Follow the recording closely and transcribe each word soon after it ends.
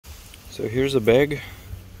So here's a bag.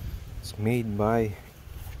 It's made by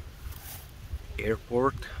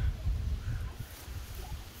Airport.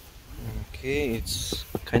 Okay, it's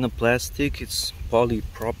kind of plastic. It's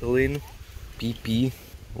polypropylene, PP,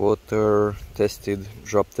 water tested,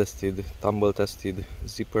 drop tested, tumble tested,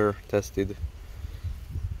 zipper tested.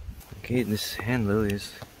 Okay, this handle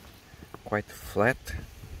is quite flat.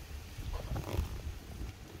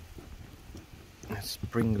 It's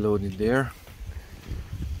spring loaded there.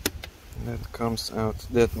 That comes out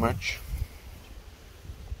that much.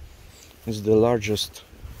 It's the largest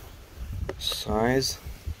size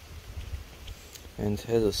and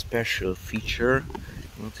has a special feature.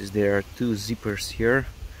 Notice there are two zippers here.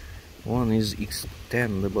 One is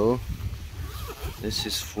extendable. This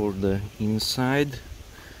is for the inside,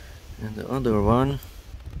 and the other one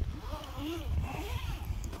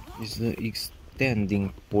is the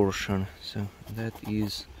extending portion. So that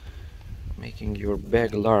is making your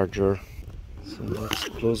bag larger. So let's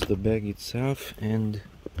close the bag itself, and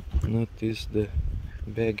notice the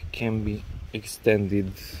bag can be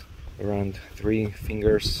extended around 3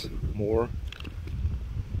 fingers more.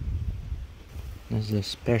 That's the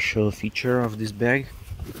special feature of this bag.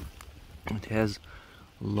 It has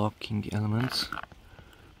locking elements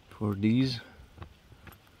for these,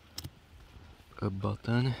 a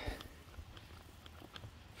button,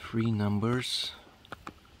 3 numbers.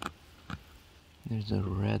 There's a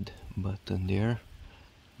red button there,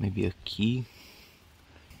 maybe a key.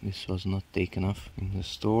 This was not taken off in the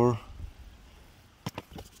store.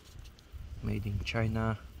 Made in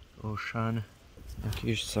China, Auchan. And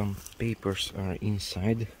here's some papers are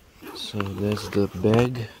inside. So that's the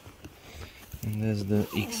bag, and that's the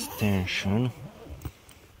extension.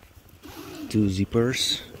 2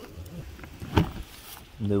 zippers.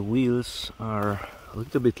 The wheels are a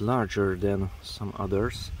little bit larger than some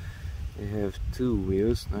others. They have 2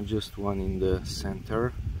 wheels, not just one in the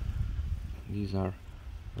center. These are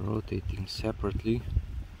rotating separately.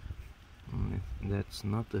 That's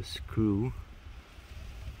not a screw,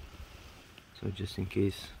 so just in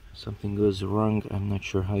case something goes wrong, I'm not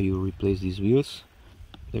sure how you replace these wheels.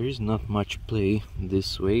 There is not much play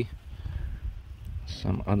this way.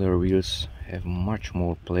 Some other wheels have much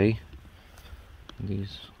more play.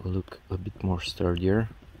 These look a bit more sturdier.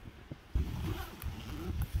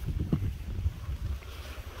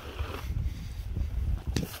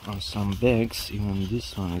 On some bags, even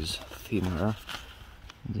this one is thinner.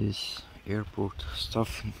 This Airport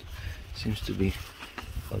stuff seems to be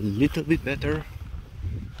a little bit better.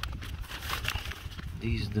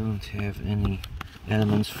 These don't have any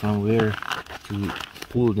elements from where to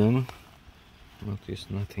pull them. Notice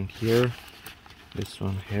nothing here. This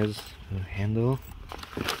one has a handle.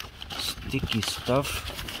 Sticky stuff.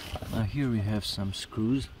 Now here we have some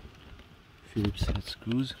screws, Phillips head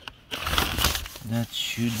screws. That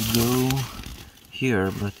should go here,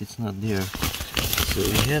 but it's not there. So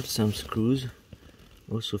we have some screws,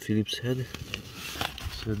 also Phillips head.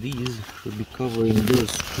 So these should be covering those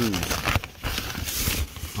screws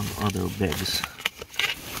on other bags,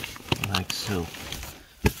 like so.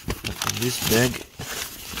 But in this bag,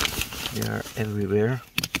 they are everywhere.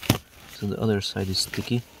 So the other side is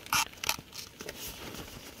sticky.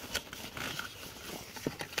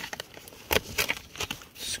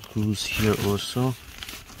 Screws here also.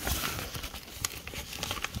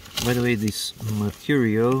 By the way, this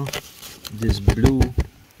material, this blue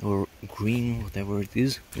or green, whatever it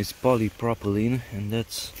is polypropylene, and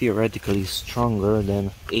that's theoretically stronger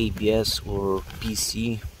than ABS or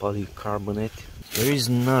PC, polycarbonate. There is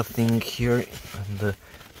nothing here on the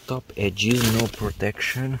top edges, no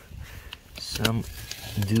protection. Some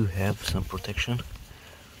do have some protection.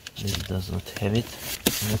 This does not have it.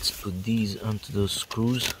 Let's put these onto those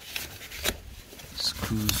screws.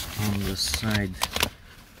 Screws on the side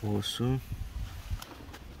also.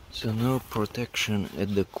 So no protection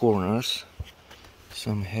at the corners.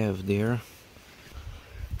 Some have there.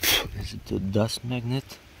 Is it a dust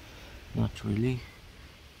magnet? Not really.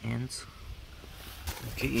 Ends.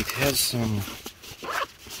 Okay, it has some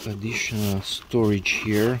additional storage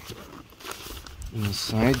here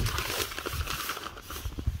inside.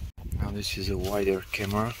 Now this is a wider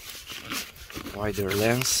camera, wider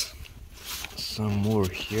lens. Some more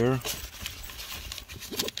here.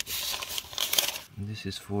 This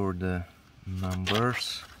is for the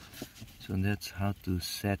numbers, so that's how to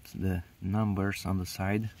set the numbers on the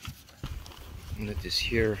side. And that is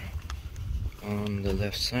here on the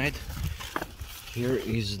left side. Here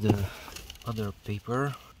is the other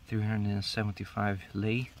paper, 375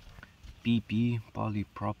 lei, PP,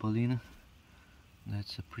 polypropylene.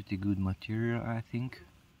 That's a pretty good material, I think.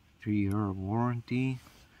 3-year warranty.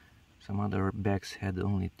 Some other bags had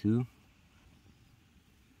only 2.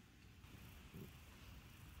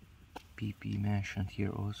 PP mentioned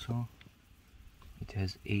here also. It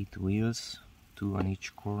has 8 wheels, 2 on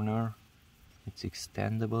each corner. It's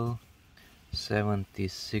extendable,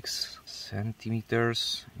 76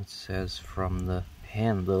 centimeters. It says from the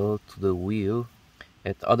handle to the wheel.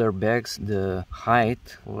 At other bags the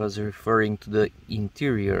height was referring to the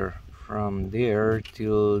interior, from there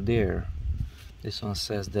till there. This one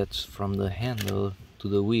says that's from the handle to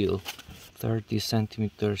the wheel. 30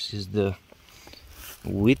 centimeters is the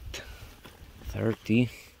width. 30,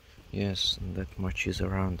 yes, that much is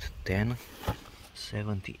around 10.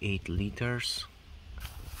 78 liters.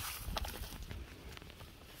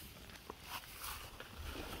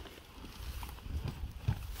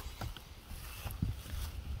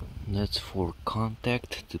 That's for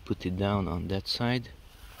contact, to put it down on that side.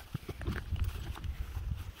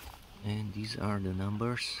 And these are the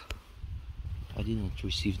numbers. I didn't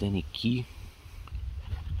receive any key.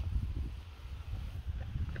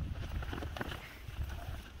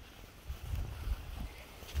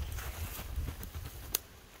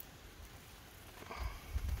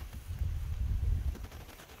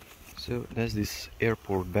 So that's this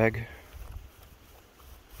airport bag.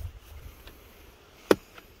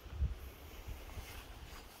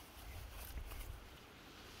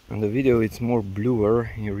 On the video it's more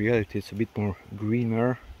bluer, in reality it's a bit more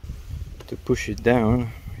greener. To push it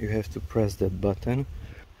down you have to press that button.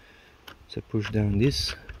 So push down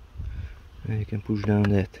this and you can push down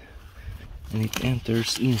that, and it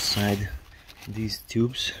enters inside these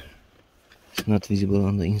tubes. It's not visible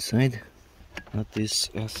on the inside. Notice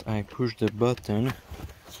as I push the button,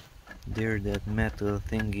 there that metal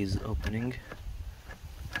thing is opening.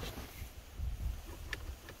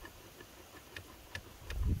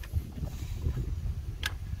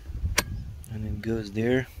 And it goes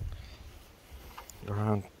there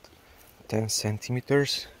around 10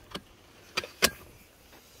 centimeters,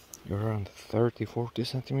 around 30-40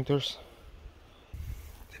 centimeters.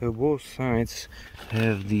 So both sides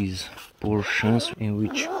have these portions in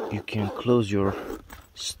which you can close your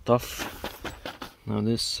stuff. Now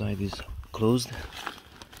this side is closed,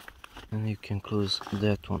 and you can close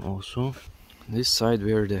that one also. This side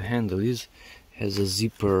where the handle is has a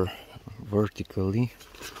zipper vertically,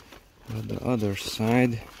 but the other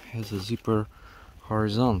side has a zipper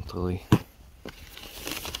horizontally.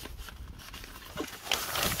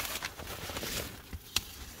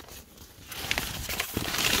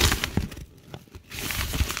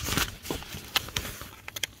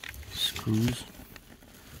 Screws,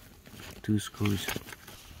 2 screws,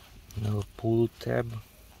 no pull tab.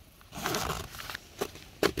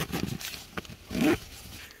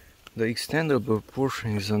 The extendable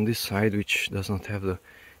portion is on this side, which does not have the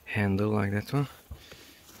handle like that one,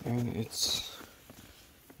 and it's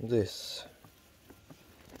this.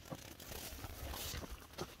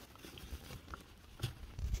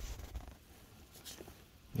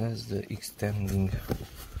 That's the extending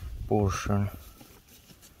portion.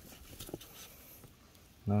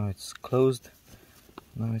 Now it's closed,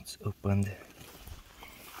 now it's opened.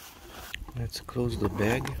 Let's close the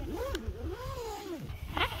bag.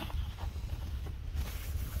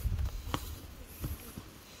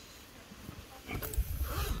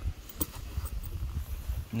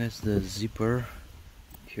 That's the zipper.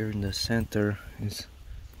 Here in the center is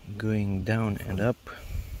going down and up.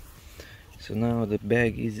 So now the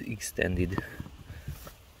bag is extended.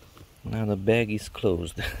 Now the bag is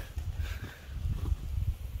closed.